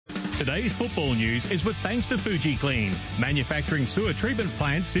Today's football news is with thanks to Fuji Clean, manufacturing sewer treatment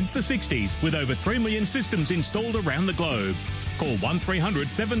plants since the 60s with over 3 million systems installed around the globe. Call 1300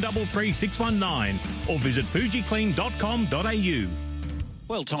 733 619 or visit fujiclean.com.au.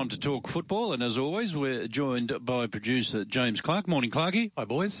 Well, time to talk football, and as always, we're joined by producer James Clark. Morning, Clarkie. Hi,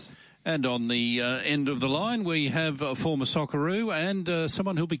 boys. And on the end of the line, we have a former Socceroo and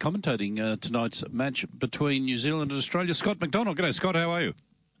someone who'll be commentating tonight's match between New Zealand and Australia, Scott McDonald. G'day, Scott. How are you?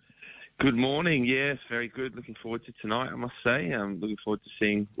 Good morning. Yes, very good. Looking forward to tonight, I must say. I'm looking forward to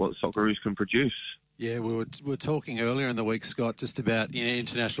seeing what Socceroos can produce. Yeah, we were talking earlier in the week, Scott, just about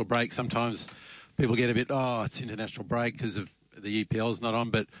international break. Sometimes people get a bit, it's international break because of the EPL's not on,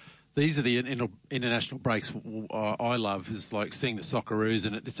 but these are the international breaks I love, is like seeing the Socceroos,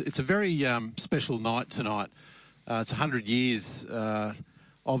 and it's a very special night tonight. It's 100 years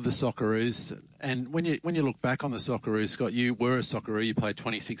of the Socceroos, and when you look back on the Socceroos, Scott, you were a Socceroo, you played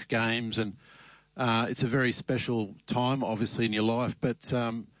 26 games, and it's a very special time, obviously, in your life, but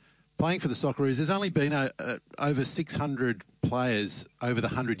playing for the Socceroos, there's only been over 600 players over the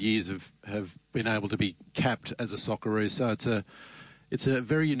 100 years have been able to be capped as a Socceroo, so it's a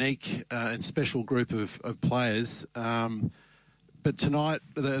very unique and special group of players. But tonight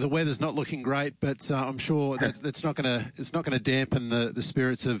the weather's not looking great, but I'm sure that it's not going to dampen the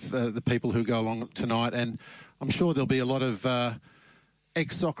spirits of the people who go along tonight. And I'm sure there'll be a lot of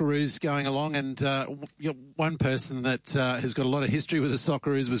ex-Socceroos going along. And one person that has got a lot of history with the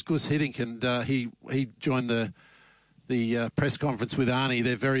Socceroos was Gus Hiddink, and he joined the press conference with Arnie.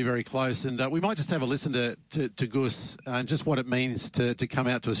 They're very, very close, and we might just have a listen to Gus and just what it means to come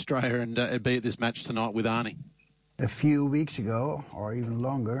out to Australia and be at this match tonight with Arnie. A few weeks ago, or even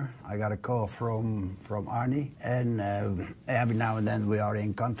longer, I got a call from Arnie, and every now and then we are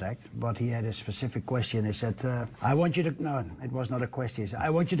in contact, but he had a specific question. He said, I want you to... No, it was not a question. He said,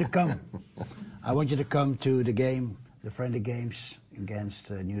 I want you to come. I want you to come to the game, the friendly games against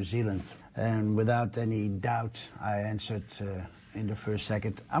New Zealand. And without any doubt, I answered in the first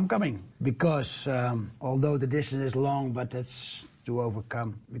second, I'm coming. Because although the distance is long, but that's to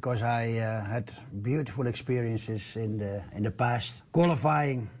overcome, because I had beautiful experiences in the past,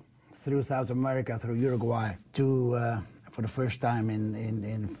 qualifying through South America, through Uruguay, to for the first time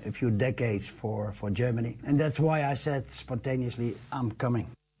in a few decades for Germany. And that's why I said spontaneously, I'm coming.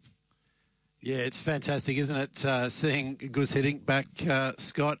 Yeah, it's fantastic, isn't it, seeing Gus Hiddink back,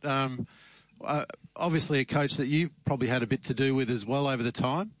 Scott? Obviously a coach that you probably had a bit to do with as well over the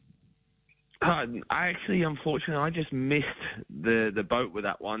time. Unfortunately, I just missed the boat with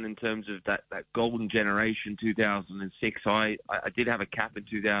that one in terms of that golden generation, 2006. I did have a cap in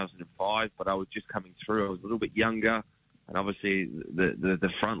 2005, but I was just coming through. I was a little bit younger, and obviously the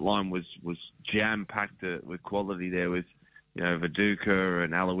front line was jam-packed with quality. There was, Viduka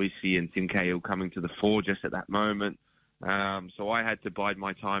and Aloisi and Tim Cahill coming to the fore just at that moment. So I had to bide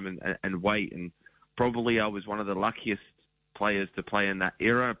my time and wait, and probably I was one of the luckiest players to play in that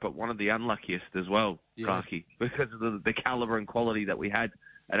era, but one of the unluckiest as well, Clarkie, because of the caliber and quality that we had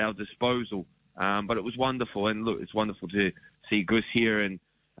at our disposal. But it was wonderful, and look, it's wonderful to see Gus here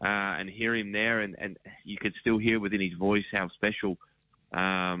and hear him there, and you could still hear within his voice how special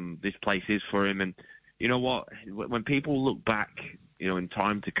this place is for him. And you know what? When people look back, in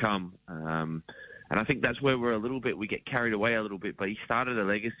time to come, and I think that's where we get carried away a little bit, but he started a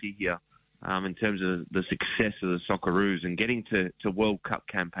legacy here. In terms of the success of the Socceroos and getting to World Cup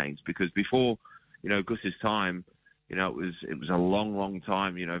campaigns, because before, Gus's time, it was a long, long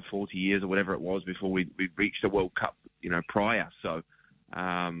time, 40 years or whatever it was before we reached a World Cup, prior. So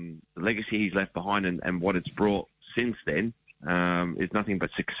the legacy he's left behind and what it's brought since then is nothing but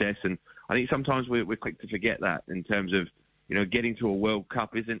success. And I think sometimes we're quick to forget that in terms of, getting to a World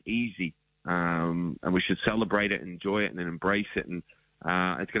Cup isn't easy, and we should celebrate it, enjoy it, and then embrace it. And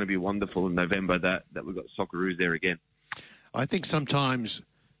it's going to be wonderful in November that we've got Socceroos there again. I think sometimes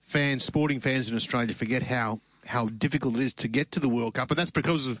sporting fans in Australia forget how difficult it is to get to the World Cup, and that's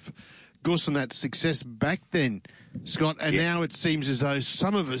because of Gus and that success back then, Scott. And now it seems as though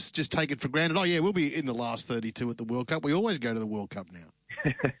some of us just take it for granted. Oh, yeah, we'll be in the last 32 at the World Cup. We always go to the World Cup now.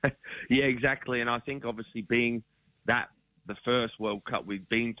 Yeah, exactly. And I think obviously being the first World Cup we've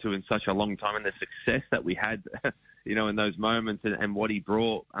been to in such a long time, and the success that we had in those moments and what he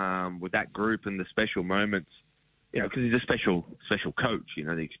brought with that group and the special moments, because he's a special coach,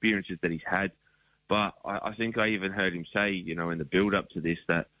 the experiences that he's had. But I think I even heard him say, in the build-up to this,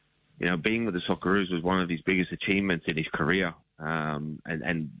 that, being with the Socceroos was one of his biggest achievements in his career,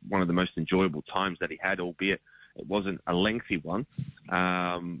 and one of the most enjoyable times that he had, albeit it wasn't a lengthy one.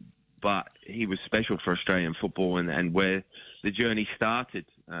 But he was special for Australian football, and where the journey started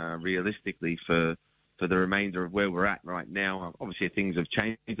realistically for the remainder of where we're at right now. Obviously, things have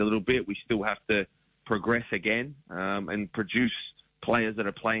changed a little bit. We still have to progress again and produce players that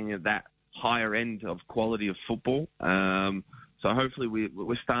are playing at that higher end of quality of football. So hopefully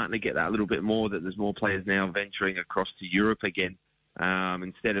we're starting to get that a little bit more, that there's more players now venturing across to Europe again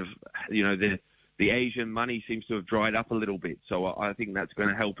instead of, the Asian money seems to have dried up a little bit. So I think that's going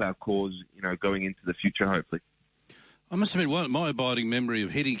to help our cause, going into the future, hopefully. I must admit, my abiding memory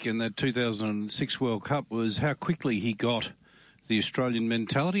of Hiddink in that 2006 World Cup was how quickly he got the Australian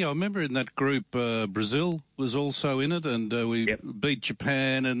mentality. I remember in that group, Brazil was also in it, and we beat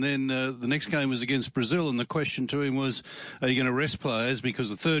Japan, and then the next game was against Brazil, and the question to him was, are you going to rest players? Because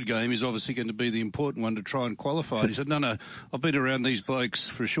the third game is obviously going to be the important one to try and qualify. And he said, no, I've been around these blokes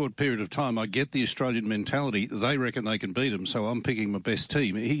for a short period of time. I get the Australian mentality. They reckon they can beat them, so I'm picking my best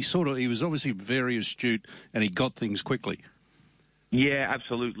team. He was obviously very astute, and he got things quickly. Yeah,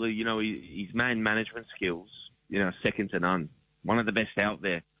 absolutely. His man management skills, second to none. One of the best out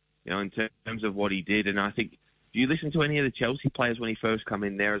there, in terms of what he did. And I think, do you listen to any of the Chelsea players when he first come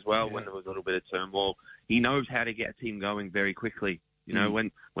in there as well, when there was a little bit of turmoil? He knows how to get a team going very quickly.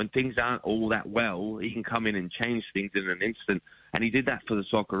 When things aren't all that well, he can come in and change things in an instant. And he did that for the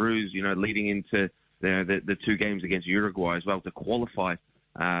Socceroos, leading into the two games against Uruguay as well to qualify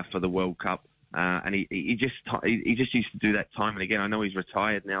for the World Cup. And he just used to do that time and again. I know he's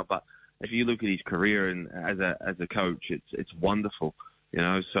retired now, but if you look at his career and as a coach, it's wonderful,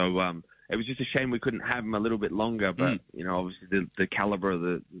 So it was just a shame we couldn't have him a little bit longer. But obviously the caliber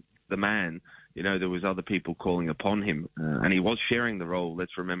of the man, there was other people calling upon him, and he was sharing the role.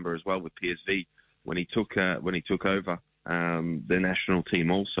 Let's remember as well with PSV when he took over the national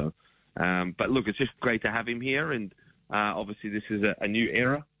team also. But look, it's just great to have him here, and obviously this is a new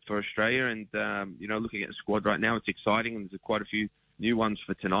era for Australia. And looking at the squad right now, it's exciting, and there's quite a few new ones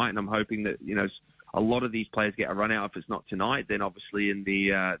for tonight, and I'm hoping that a lot of these players get a run out. If it's not tonight, then obviously in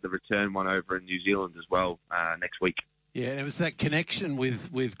the return one over in New Zealand as well next week. Yeah, and it was that connection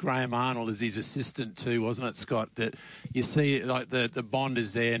with Graham Arnold as his assistant too, wasn't it, Scott? That you see, like the bond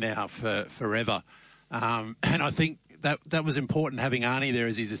is there now for forever, and I think that was important having Arnie there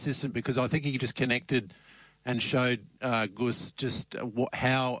as his assistant, because I think he just connected and showed Gus just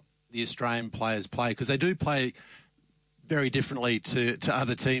how the Australian players play, because they do play very differently to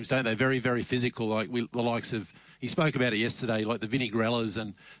other teams, don't they? Very, very physical, like the likes of, he spoke about it yesterday, like the Vinnie Grellas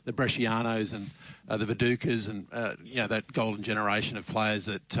and the Brescianos and the Vidukas and, that golden generation of players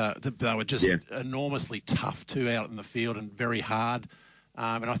that they were just enormously tough too out in the field and very hard.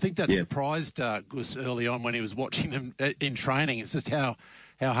 And I think that surprised Gus early on when he was watching them in training. It's just how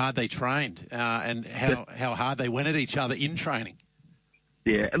hard they trained and how hard they went at each other in training.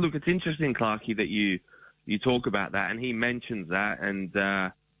 Yeah, look, it's interesting, Clarkie, that you talk about that, and he mentions that, and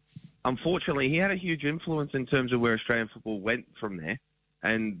unfortunately he had a huge influence in terms of where Australian football went from there,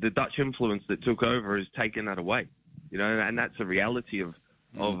 and the Dutch influence that took over has taken that away, and that's a reality of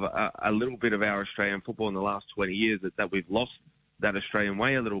a little bit of our Australian football in the last 20 years, that we've lost that Australian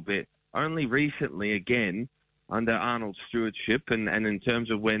way a little bit. Only recently, again, under Arnold's stewardship, and in terms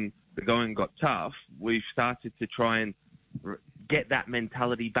of when the going got tough, we've started to try and get that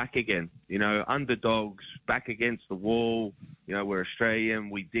mentality back again. Underdogs, back against the wall. We're Australian,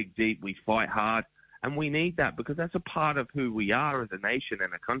 we dig deep, we fight hard, and we need that because that's a part of who we are as a nation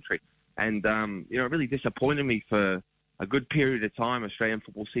and a country. And, it really disappointed me for a good period of time. Australian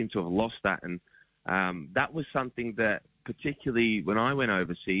football seemed to have lost that, and that was something that, particularly when I went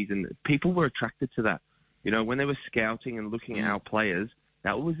overseas, and people were attracted to that. When they were scouting and looking at our players,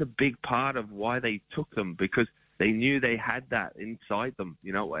 that was a big part of why they took them, because they knew they had that inside them,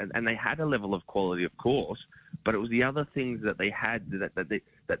 and they had a level of quality, of course, but it was the other things that they had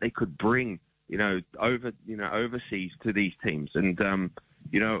that they could bring, overseas to these teams. And,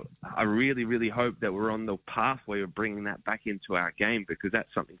 I really, really hope that we're on the pathway of bringing that back into our game, because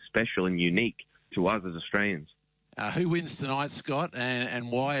that's something special and unique to us as Australians. Who wins tonight, Scott,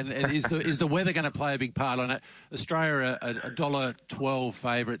 and why? And is the weather going to play a big part on it? Australia are $1.12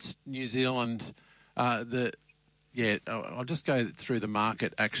 favourites. New Zealand, I'll just go through the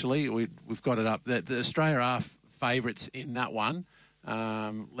market, actually. We've got it up. The Australia are favourites in that one.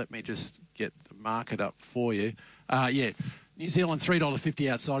 Let me just get the market up for you. New Zealand,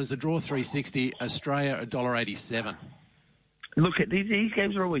 $3.50 outsiders. The draw, $3.60. Australia, $1.87. Look, these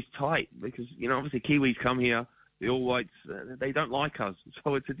games are always tight because, obviously Kiwis come here. The All Whites, they don't like us.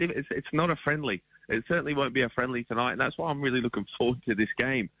 So it's not a friendly. It certainly won't be a friendly tonight, and that's why I'm really looking forward to this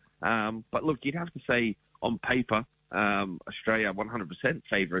game. But look, you'd have to say, on paper, Australia 100%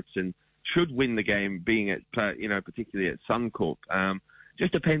 favourites, and should win the game, being at particularly at Suncorp.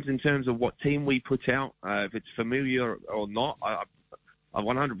 Just depends in terms of what team we put out, if it's familiar or not. I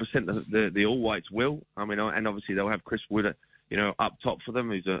 100% the All Whites will. I mean, and obviously they'll have Chris Wood, up top for them,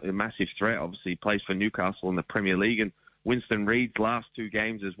 who's a massive threat. Obviously, he plays for Newcastle in the Premier League, and Winston Reid's last 2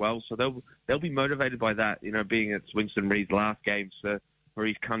 games as well. So they'll be motivated by that, being it's Winston Reid's last games for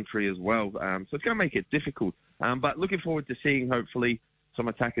his country as well. So it's going to make it difficult. But looking forward to seeing, hopefully, some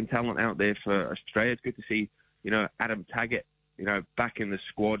attacking talent out there for Australia. It's good to see, Adam Taggart, back in the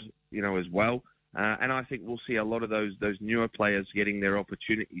squad, as well. And I think we'll see a lot of those newer players getting their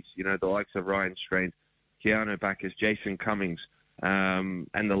opportunities, the likes of Ryan Strain, Keanu Backus, Jason Cummings, and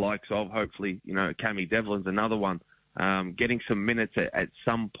the likes of, hopefully, Cammy Devlin's another one, getting some minutes at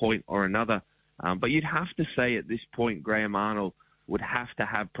some point or another. But you'd have to say at this point, Graham Arnold would have to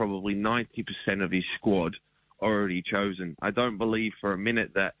have probably 90% of his squad already chosen. I don't believe for a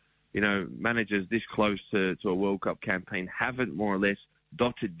minute that, managers this close to a World Cup campaign haven't more or less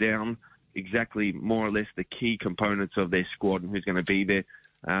dotted down exactly more or less the key components of their squad and who's going to be there.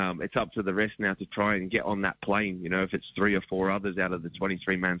 It's up to the rest now to try and get on that plane, if it's 3 or 4 others out of the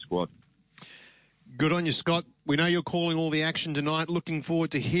 23-man squad. Good on you, Scott. We know you're calling all the action tonight. Looking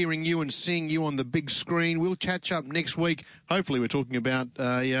forward to hearing you and seeing you on the big screen. We'll catch up next week. Hopefully we're talking about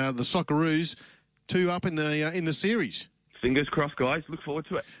the Socceroos 2 up in the series. Fingers crossed, guys. Look forward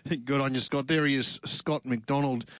to it. Good on you, Scott. There he is, Scott McDonald.